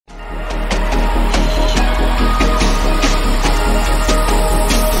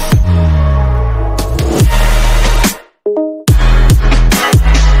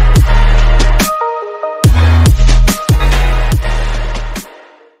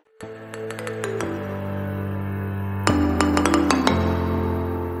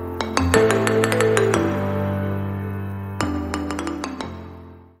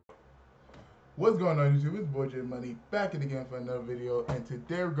What's going on YouTube? It's Boy J Money back in again for another video, and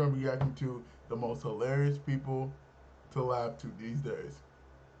today we're going to be reacting to the most hilarious people to laugh to these days.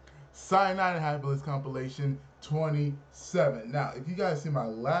 Cyanide and Happiness Compilation 27. Now, if you guys see my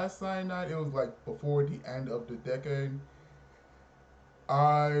last Cyanide, it was like before the end of the decade.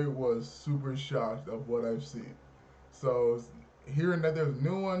 I was super shocked of what I've seen. So, hearing that there's a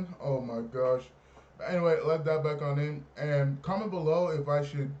new one, oh my gosh. Anyway, let's dive back on in, and comment below if I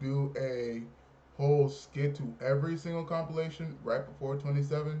should do a whole skit to every single compilation right before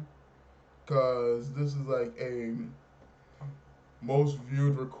 27, because this is like a most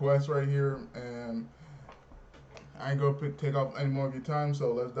viewed request right here, and I ain't gonna take off any more of your time,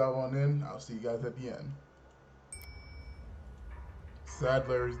 so let's dive on in. I'll see you guys at the end. Sad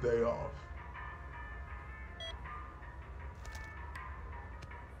Larry's day off.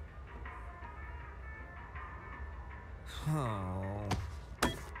 Oh.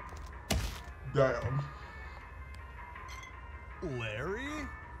 Damn. Larry?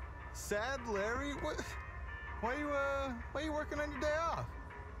 Sad Larry? What? Why are you working on your day off?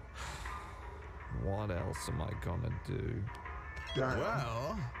 What else am I gonna do? Damn.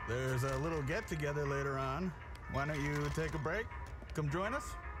 Well, there's a little get-together later on. Why don't you take a break? Come join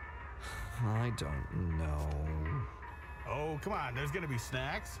us? I don't know. Oh, come on. There's gonna be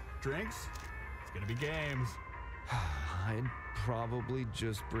snacks, drinks. It's gonna be games. I'd probably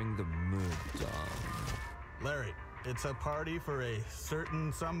just bring the mood down. Larry, it's a party for a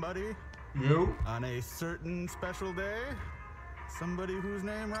certain somebody You? on a certain special day. Somebody whose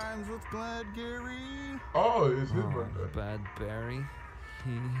name rhymes with Glad Gary. Oh, it's his birthday. Bad Barry,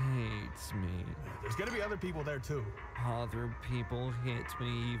 he hates me. There's gonna be other people there too. Other people hate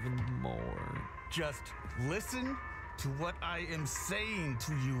me even more. Just listen to what I am saying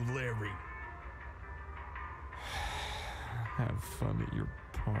to you, Larry. Have fun at your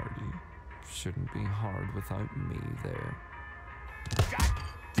party. Shouldn't be hard without me there. God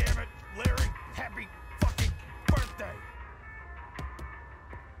damn it, Larry! Happy fucking birthday!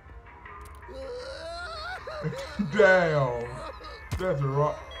 Damn. That's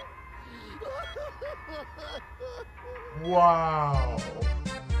rough. Wow.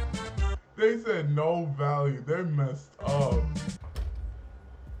 They said no value. They messed up.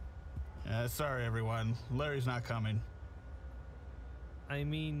 Sorry, everyone. Larry's not coming. I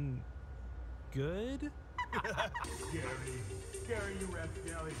mean, good? Gary, you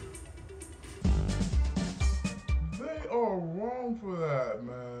rascally. They are wrong for that,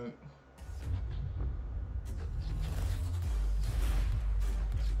 man.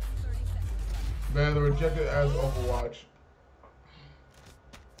 Man, they're rejected as Overwatch.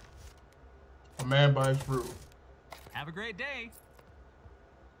 A man buys fruit. Have a great day.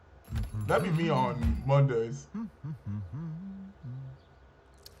 That'd be me on Mondays.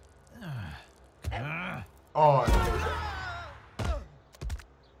 Oh, I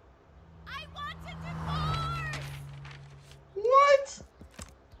want a divorce!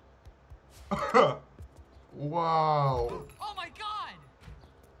 what? Wow. Oh my god!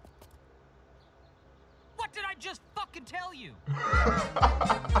 What did I just fucking tell you?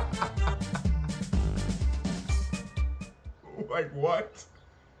 Like what?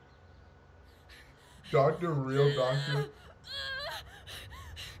 Doctor, real doctor?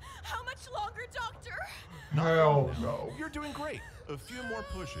 How much longer, doctor? Hell no. You're doing great. A few more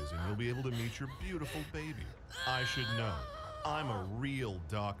pushes and you'll be able to meet your beautiful baby. I should know. I'm a real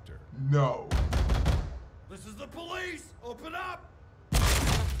doctor. No. This is the police! Open up!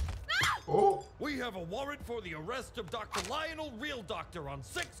 Oh. We have a warrant for the arrest of Dr. Lionel Real Doctor on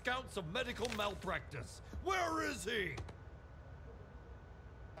 6 counts of medical malpractice. Where is he?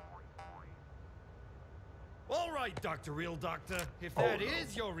 All right, Dr. Real Doctor. If that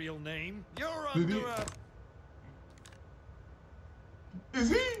is your real name, you're under a... Is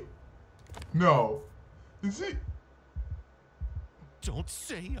he? No. Is he? Don't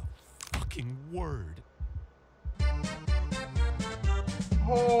say a fucking word.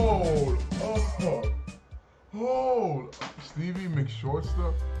 Hold. Oh. Hold. Stevie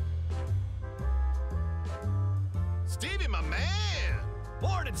McShortstuff? Stevie, my man!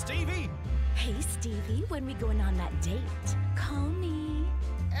 Morning, Stevie! Hey, Stevie, when we going on that date? Call me.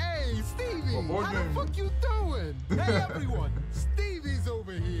 Hey, Stevie! Well, boy, how the man. fuck you doing? Hey, everyone! Stevie's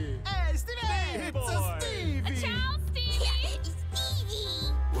over here! Hey, Stevie! It's boy. a Stevie! Ciao, Stevie!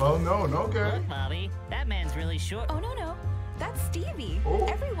 Stevie! Well, no, okay. Look, Bobby, that man's really short. Oh, no. That's Stevie. Oh.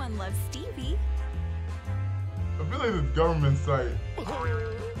 Everyone loves Stevie. I feel like this government site.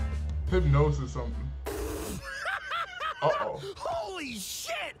 Hypnosis something. Uh-oh. Holy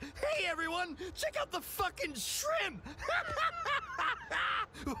shit! Hey, everyone! Check out the fucking shrimp!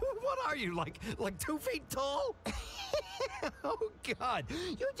 What are you, like 2 feet tall? Oh, God.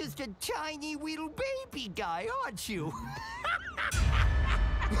 You're just a tiny little baby guy, aren't you?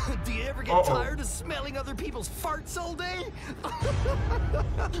 Do you ever get tired of smelling other people's farts all day?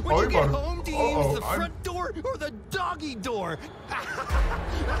 When you get home, do you use the front door or the doggy door?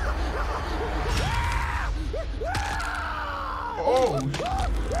 Oh!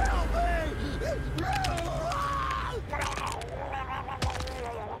 Help me!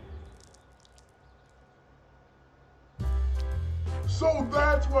 So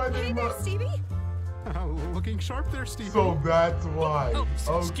that's why they Hey there, must. Stevie. Looking sharp there, Stevie. So that's why. Oh,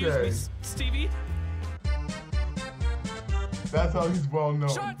 excuse Okay. me, Stevie. That's how he's well known.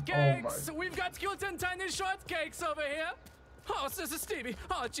 Shortcakes! Oh We've got cute and tiny shortcakes over here. Oh, this is Stevie.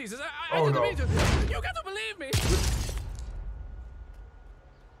 Oh, Jesus. I Oh, didn't no. mean to. You got to believe me.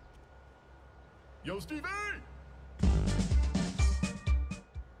 Yo, Stevie!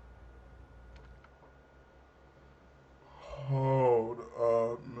 Hold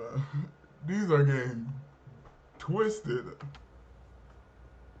up, man. These are getting twisted.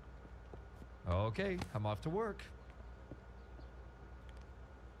 Okay, I'm off to work.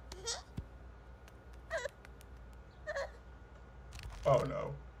 Oh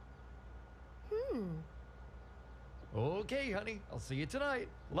no. Okay, honey. I'll see you tonight.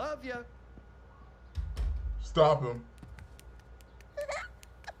 Love ya. Stop him.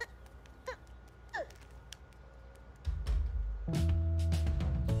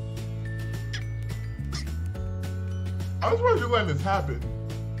 I'm surprised you're letting this happen.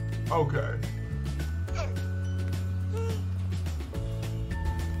 Okay.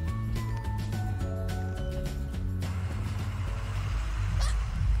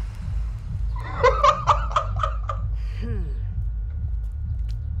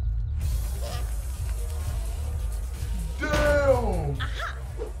 Damn! Aha!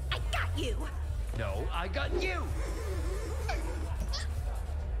 I got you. No, I got you.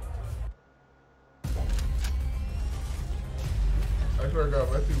 I swear to God,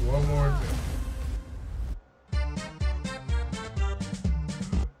 let's do one more thing.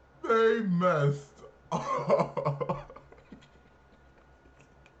 They messed up.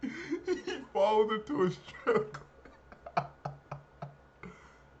 He followed into a strip club.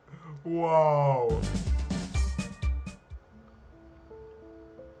 Wow.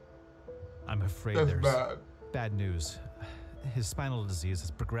 I'm afraid That's there's bad. bad news. His spinal disease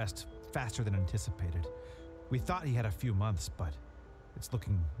has progressed faster than anticipated. We thought he had a few months, but it's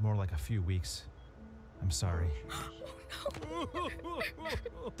looking more like a few weeks. I'm sorry.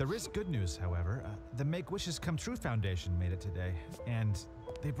 There is good news, however. The Make Wishes Come True Foundation made it today, and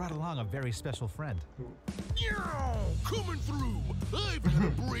they brought along a very special friend. Meow, coming through. I've got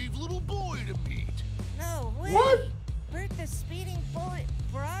a brave little boy to meet. No way. What? We're the speeding bullet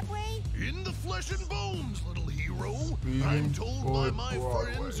Broadway? In the flesh and bones, little hero. Speeding I'm told by bullet my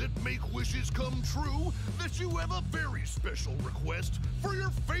Broadway. friends at Make Wishes Come True that you have a very special request for your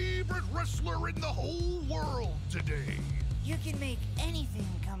favorite wrestler in the whole world today. You can make anything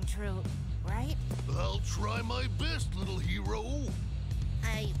come true, right? I'll try my best, little hero.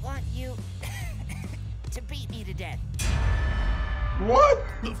 I want you to beat me to death. What?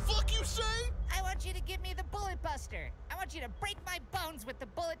 The fuck you say? I want you to give me the bullet buster. I want you to break my bones with the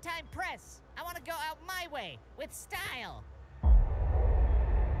bullet time press. I want to go out my way with style.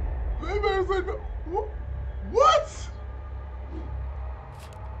 They better say no. What?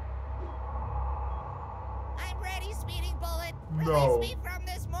 I'm ready, speeding bullet. No. Release me from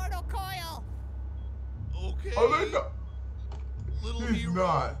this mortal coil. Okay. Oh, they no. Little He's hero.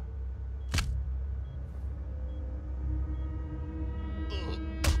 not.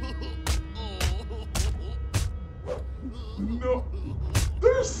 No.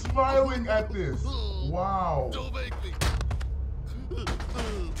 They're smiling at this. Wow. Don't make me.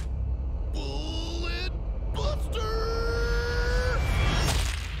 Bullet Buster!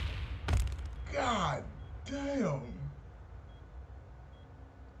 God damn.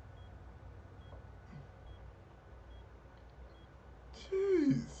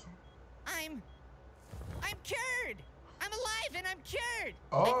 Jeez. I'm cured. I'm alive and I'm cured.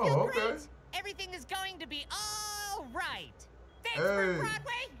 Oh, I feel okay. great. Everything is going to be all right. Thanks Hey. for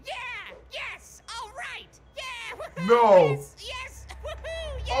Broadway. Yeah. Yes. All right. Yeah. Woohoo. No. Yes. Yes.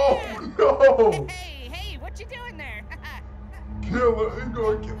 Woohoo. Yeah. Oh no. Hey, what you doing there? Kill her. He's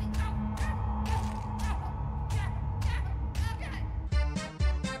gonna kill.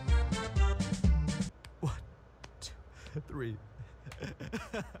 One, two, three.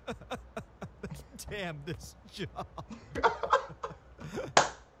 Damn this job.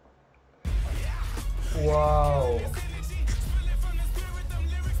 Wow.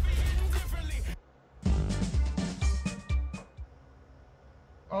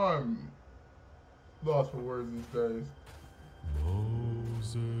 I'm lost for words these days.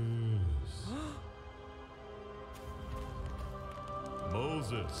 Moses.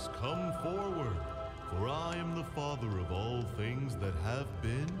 Moses, come forward, for I am the father of all things that have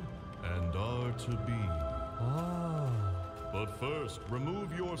been and are to be. But first,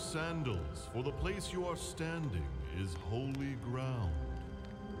 remove your sandals, for the place you are standing is holy ground.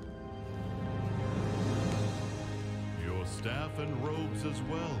 Your staff and robes as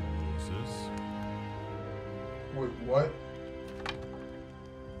well, Moses. Wait, what?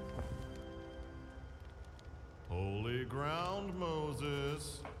 Holy ground,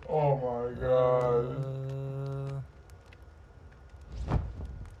 Moses. Oh my god.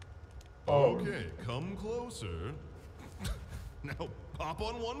 Okay, come closer. Now, hop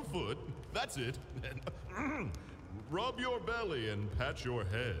on one foot. That's it. And rub your belly and pat your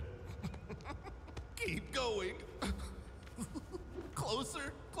head. Keep going.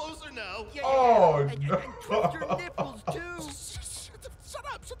 Closer, closer now. Yeah, Oh, and no. twist your nipples too.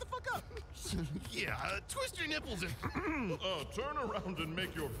 Shut the fuck up. Yeah, twist your nipples and turn around and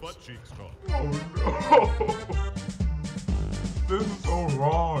make your butt cheeks talk. Oh no. This is so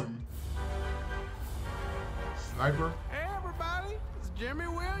wrong. Sniper? Hey, everybody. It's Jimmy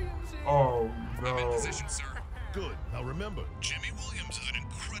Williams here. Oh no. I'm in position, sir. Good. Now remember, Jimmy Williams is an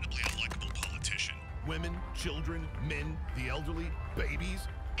incredibly unlikable politician. women, children, men, the elderly, babies,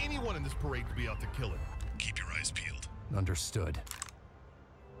 anyone in this parade could be out to kill him. Keep your eyes peeled. Understood.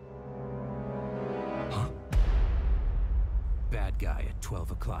 Huh? Bad guy at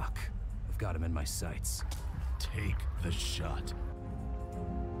 12 o'clock. I've got him in my sights. Take the shot.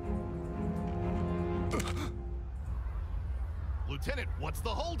 Lieutenant, what's the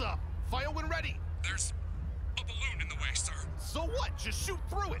holdup? Fire when ready. There's a balloon in the way, sir. So what? Just shoot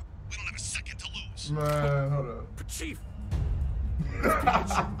through it. We don't have a second to lose. Man, hold up. Chief.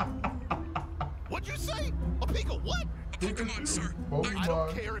 What'd you say? A Pika what? A Pokemon, sir. I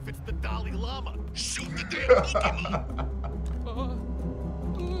don't care if it's the Dalai Lama. Shoot the damn Pokemon.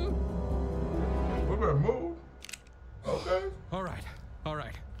 We better move. Okay. All right.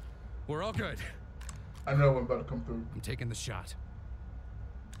 We're all good. I know I'm about to come through. I'm taking the shot.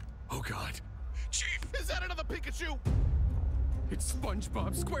 Oh God. Chief, is that another Pikachu? It's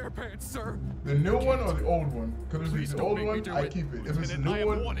SpongeBob SquarePants, sir. The new one or the old one? Because if Please it's the don't old make me one, do I it. keep it. If it's the Lieutenant, new I am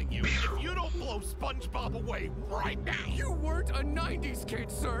one, warning you. If you don't blow SpongeBob away right now. You weren't a 90s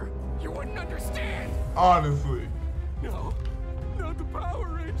kid, sir. You wouldn't understand. honestly, No, not the Power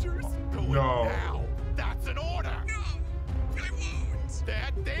Rangers. Do it No. now. That's an order. No, I won't.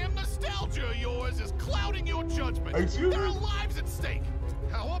 That damn nostalgia of yours is clouding your judgment. Excuse There me? are lives at stake.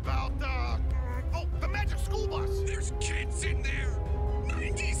 How about, the magic school bus? There's kids in there.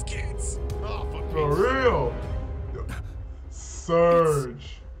 90s kids. Oh, for for Pete's sake. real.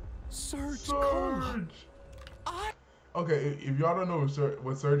 Surge. Surge. Okay, if y'all don't know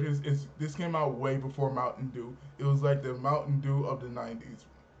what Surge is, this came out way before Mountain Dew. It was like the Mountain Dew of the 90s.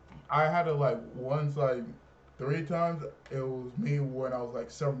 I had it like once, like 3 times. It was me when I was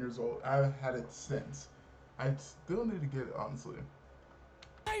like 7 years old. I haven't had it since. I still need to get it, honestly.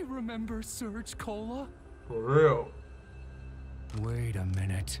 I remember Surge Cola. For real. Wait a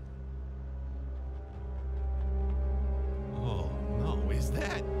minute. Oh, no, is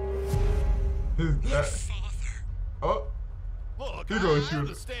that? His dad. Father. Oh, Look, He I gonna shoot it.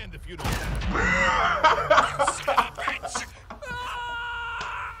 understand if you don't.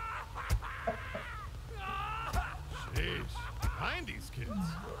 Jeez, 90s kids.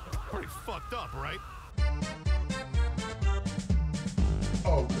 Pretty fucked up, right?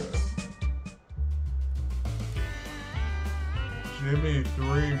 okay. Jimmy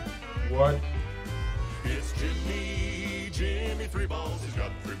 3, what? It's Jimmy 3 balls. He's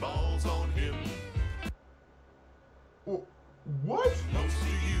got 3 balls on him. What? Most of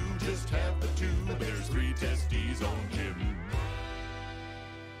you just have the 2. There's 3 testes on Jim.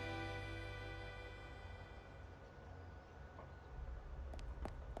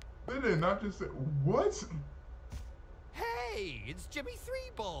 They did not just say, what? Hey, it's Jimmy 3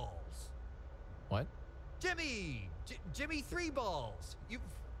 Balls. What? Jimmy 3 Balls. You've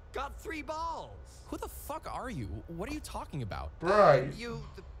got 3 balls. Who the fuck are you? What are you talking about? Right.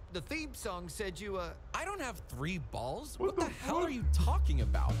 The theme song said you, I don't have 3 balls. What What, the the hell fuck? are you talking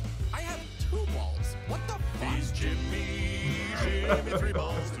about? I have 2 balls. What the fuck? He's Jimmy 3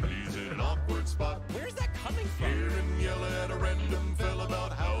 balls. Till he's in an awkward spot. Where's that coming from? Hear him yell at a random fella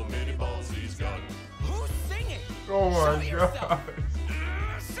about how many balls he's got. Who's singing? Oh my Show yourself. god.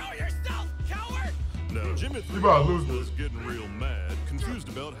 Show yourself, coward! Now, Jimmy 3 about to balls lose this. was getting real mad, confused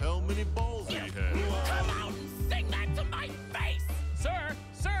about how many balls he had. Come out and sing that to my face! Sir,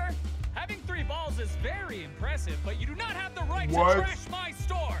 is very impressive, but you do not have the right What? to trash my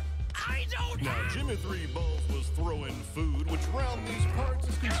store. I don't. Now, Jimmy Three Balls was throwing food, which round these parts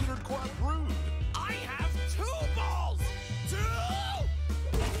is considered quite rude. I have 2 balls! 2!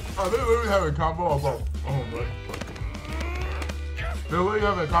 Oh, they literally have a combo about. Oh my. They literally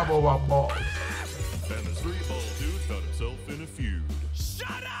have a combo about balls. And the 3 ball dude found himself in a feud.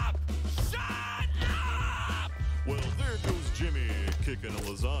 Shut up! Shut up! Well, there goes Jimmy kicking a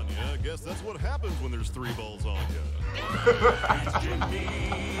lasagna. I guess that's what happens when there's 3 balls on ya. It's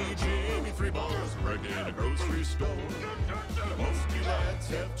Jimmy 3 balls, breaking a grocery store. Most you lads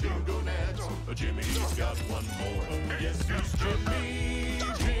have 2 gonads, but Jimmy's got 1 more. Yes, he's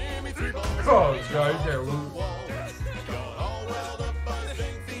Jimmy 3 balls. Oh, God, you can't lose. Got all riled up by the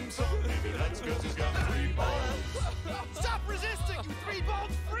dang theme song. Maybe that's because he's got 3 balls. Stop resisting, you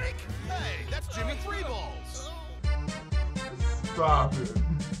 3-balled freak! Hey, that's Jimmy 3 balls. Stop it.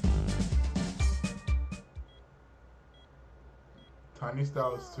 Tiny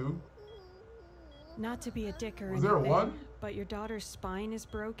Styles 2? Not to be a dick or Was there anything, one? but your daughter's spine is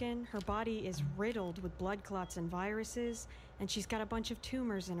broken, her body is riddled with blood clots and viruses, and she's got a bunch of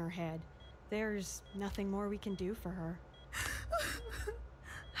tumors in her head. There's nothing more we can do for her.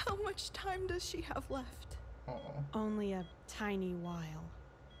 How much time does she have left? Only a tiny while.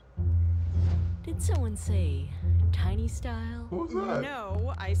 Did someone say Tiny Style? Who's that?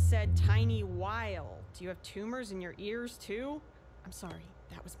 No, I said tiny while. Do you have tumors in your ears too? I'm sorry,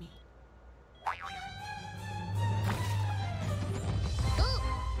 that was me.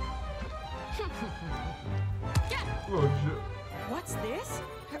 Oh, shit. What's this?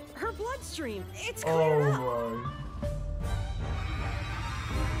 Her bloodstream. It's cleared up. Oh my.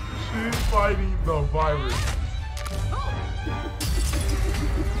 She's fighting the virus.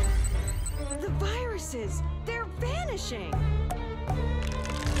 The viruses, they're vanishing.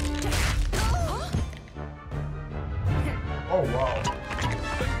 Oh wow.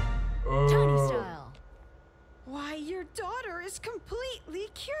 Tiny Style. Why, your daughter is completely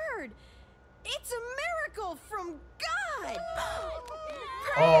cured. It's a miracle from God.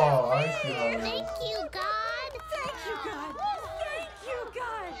 Oh, I see. Thank you, God. Thank you, God. Thank you,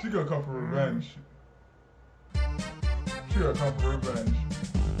 God. She gonna come for revenge. She gonna come for revenge.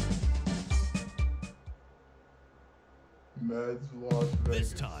 Meds Las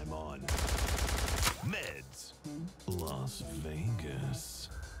Vegas. This time on Meds Las Vegas.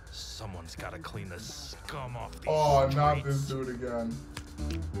 Someone's got to clean the scum off these Oh, streets. not this dude again.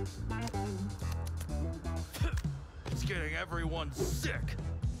 It's getting everyone sick.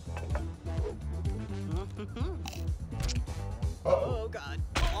 Uh-oh. God.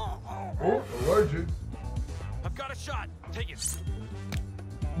 Oh, allergic. I've got a shot. Take it.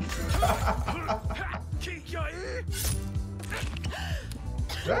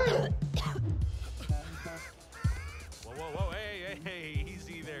 Damn. Whoa, hey,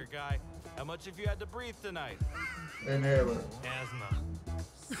 easy there, guy. How much have you had to breathe tonight? Inhaler. Asthma.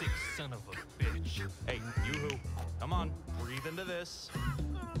 Sick son of a bitch. Hey, you-hoo, come on, breathe into this.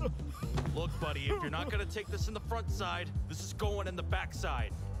 Look, buddy, if you're not gonna take this in the front side, this is going in the back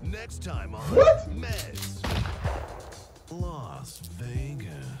side. Next time on Meds Las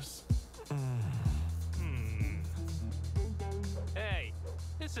Vegas. Hey,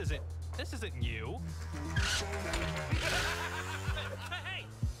 this isn't you. Hey!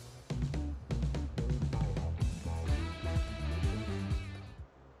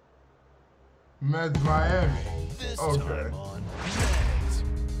 Meds Miami. This Okay. time on Meds.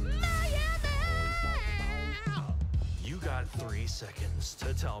 You got 3 seconds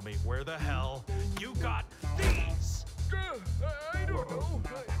to tell me where the hell you got these. I don't know.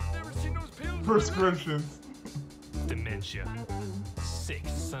 I've never seen those pills. Prescriptions. Dementia. Sick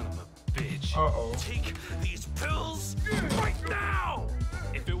son of a bitch. Uh-oh. Take these pills right now!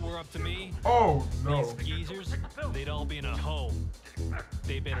 If it were up to me, Oh, no. these geezers, they'd all be in a home.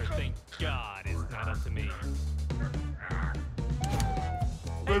 They better thank God it's not up to me.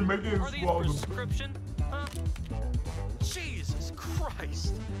 They're making it Are these swallow the prescription? Huh? Jesus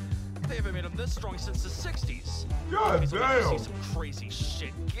Christ! They haven't made them this strong since the 60s. God Okay, so let me damn. see some crazy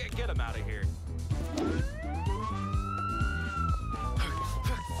shit. Get them out of here.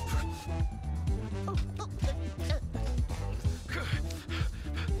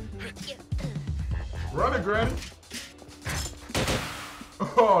 Run it, Granny.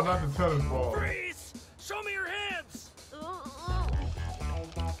 Oh, not the tennis ball. Freeze! Show me your hands!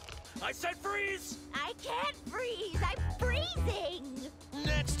 I said freeze! I can't freeze. I'm freezing.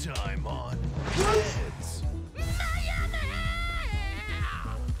 Next time on Meds.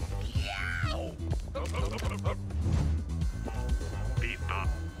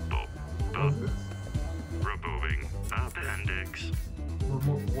 What's this? works.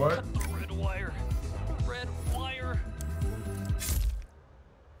 What? Cut the red wire. Red wire.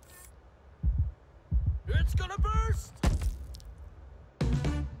 It's gonna burst!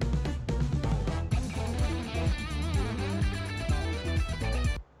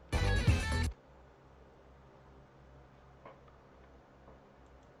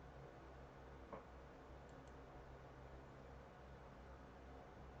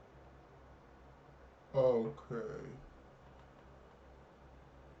 Okay.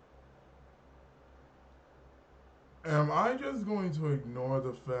 Am I just going to ignore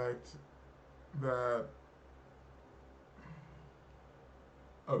the fact that...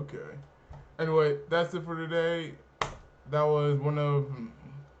 Okay. Anyway, that's it for today. That was one of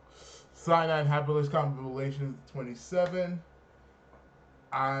Cyanide Happiness Compilations 27.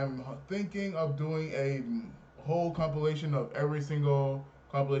 I'm thinking of doing a whole compilation of every single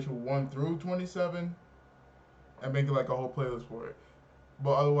compilation 1 through 27 and make it like a whole playlist for it.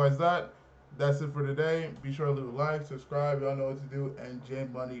 But otherwise that's it for today. Be sure to leave a like, subscribe, y'all know what to do, and J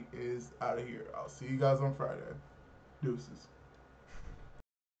Money is out of here. I'll see you guys on Friday. Deuces.